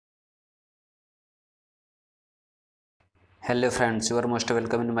Hello friends, you are most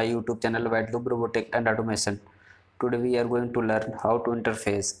welcome in my YouTube channel Whiteloop Robotech and Automation. Today we are going to learn how to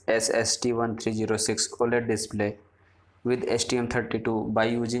interface SSD1306 OLED display with STM32 by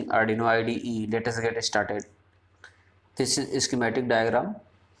using Arduino IDE. Let us get started. This is a schematic diagram.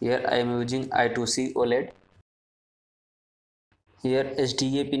 Here I am using I2C OLED. Here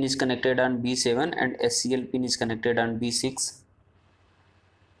SDA pin is connected on B7 and SCL pin is connected on B6.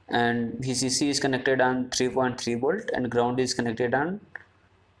 And VCC is connected on 3.3 volt and ground is connected on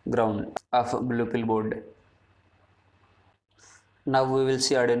ground of BluePill board. Now we will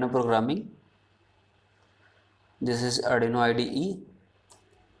see Arduino programming. This is Arduino IDE.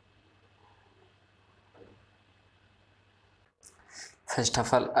 First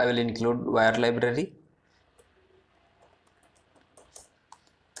of all, I will include wire library.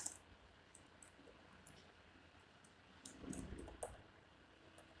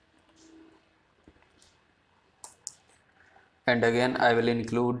 And again I will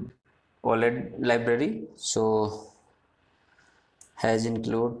include OLED library. So has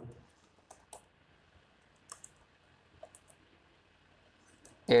include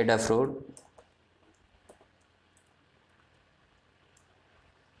Adafruit,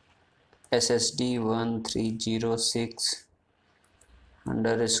 SSD1306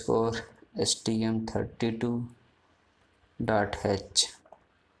 underscore STM32.h,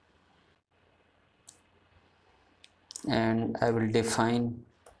 and I will define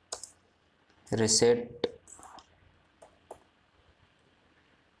reset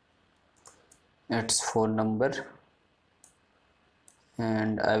its phone number,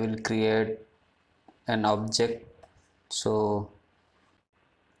 and I will create an object. So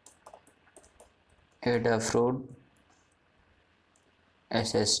Adafruit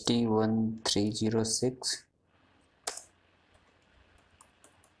SSD1306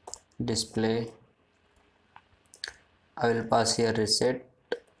 display. I will pass here reset.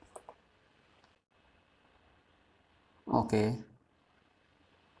 Okay,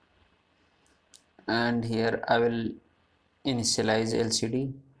 and here I will initialize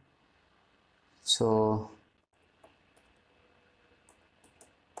LCD. So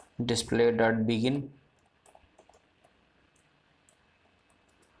display.begin,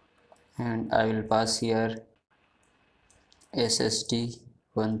 and I will pass here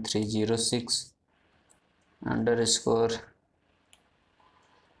SSD1306 underscore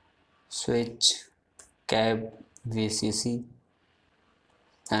switch cab VCC,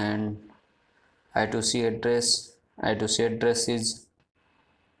 and I2C address is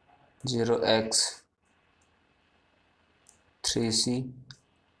 0x3C.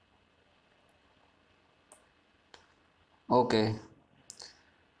 Okay,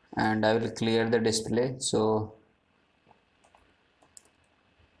 and I will clear the display. So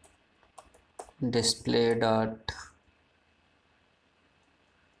display dot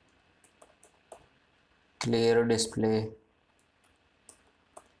clear display.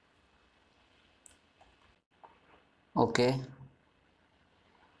 Okay,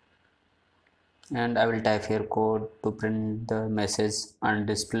 and I will type here code to print the message on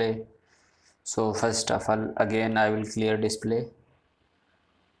display. So first of all, again I will clear display.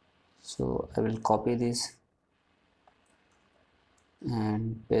 So I will copy this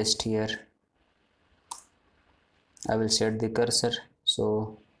and paste here. I will set the cursor.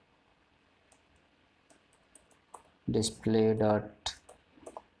 So display dot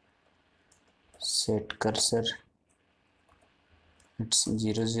set cursor, it's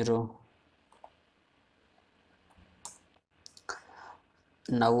 00.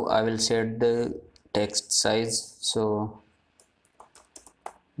 Now I will set the text size. So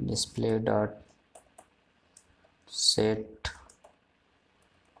display dot set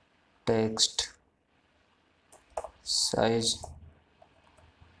text size,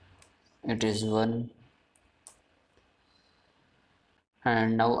 it is 1.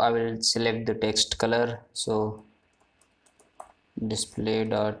 And now I will select the text color. So display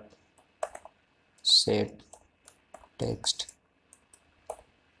dot set text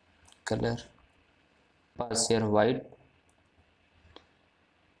color, pass here white.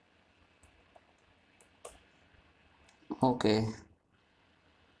 Okay,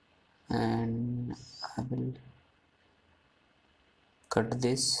 and I will cut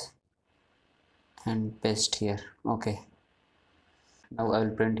this and paste here. Okay, now I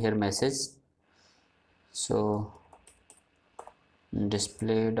will print here message. So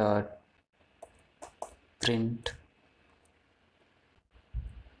display dot print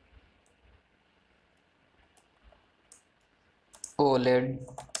OLED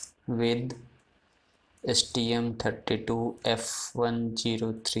with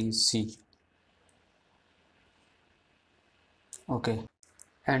STM32F103C. Okay,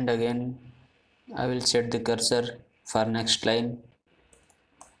 and again I will set the cursor for next line.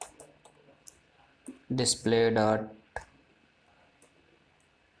 Display dot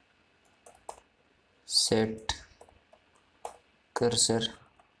set cursor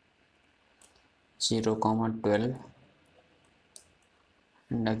 0,12,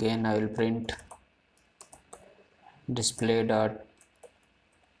 and again I will print display dot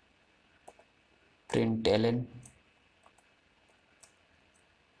println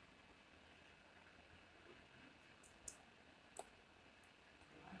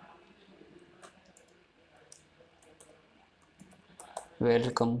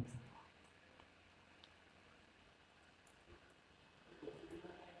welcome.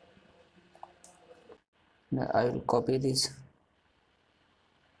 Now I will copy this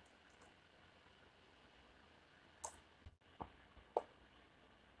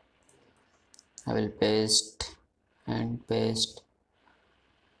I will paste and paste,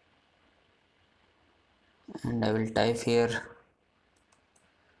 and I will type here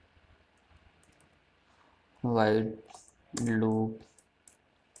while loop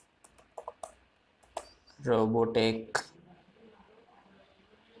Robotech,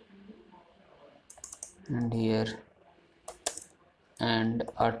 and here and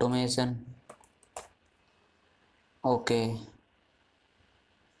automation. Okay,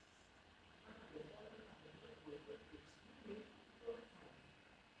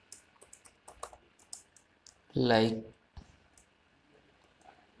 like,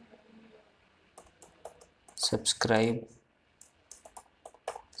 subscribe,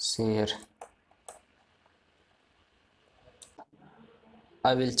 share.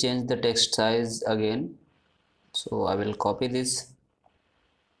 I will change the text size again, so I will copy this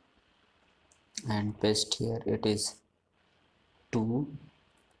and paste here. It is 2,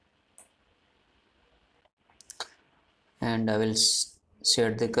 and I will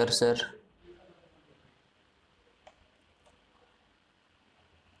set the cursor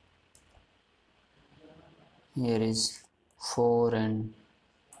here is 4 and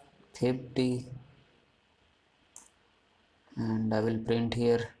 50, and I will print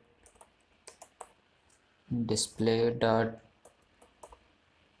here display dot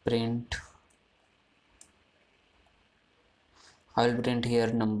print. I will print here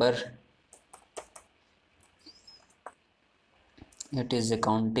number. It is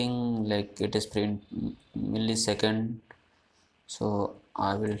accounting, like it is print millisecond, so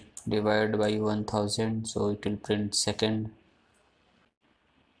I will divide by 1000, so it will print second.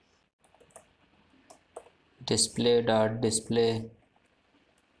 Display dot display.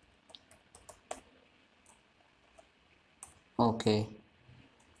 Okay,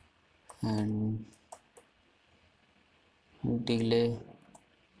 and delay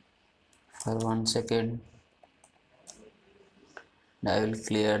for 1 second. I will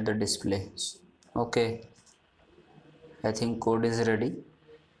clear the display. Okay, I think code is ready.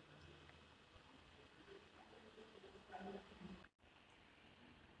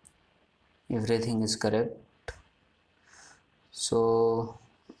 Everything is correct, so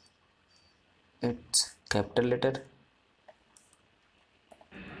it's capital letter.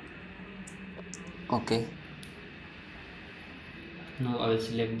 Okay, now I will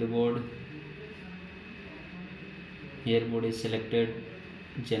select the board. Here board is selected,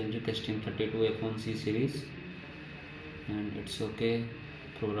 generic STM32F1C series, and it's okay.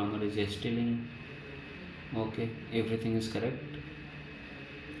 Programmer is stealing. Okay, everything is correct.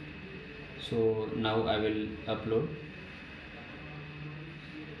 So now I will upload.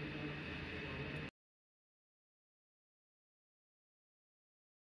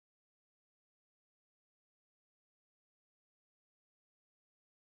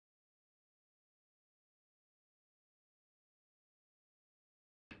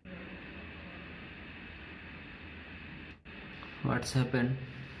 What's happened?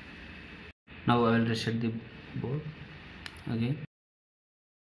 Now I will reset the board again.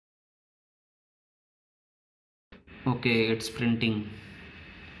 Okay, it's printing.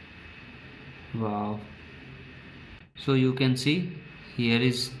 Wow. So you can see here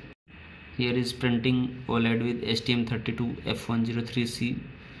is printing OLED with STM32F103C,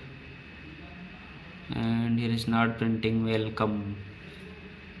 and here is not printing welcome.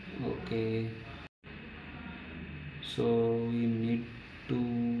 Okay, so we need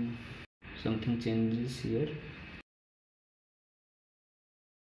to something changes here.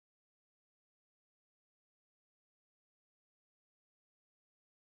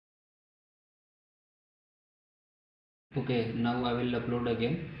 Okay, now I will upload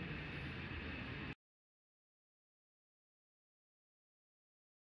again.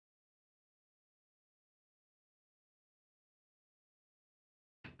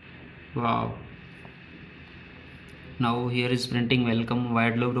 Wow. Now here is printing welcome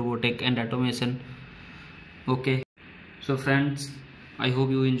Wired Loop Robotech and Automation. Okay. So friends, I hope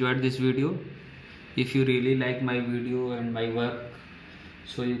you enjoyed this video. If you really like my video and my work,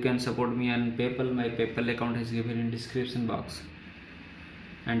 so you can support me on PayPal. My PayPal account is given in description box.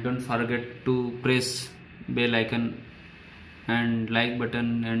 And don't forget to press bell icon and like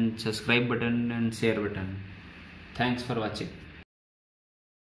button and subscribe button and share button. Thanks for watching.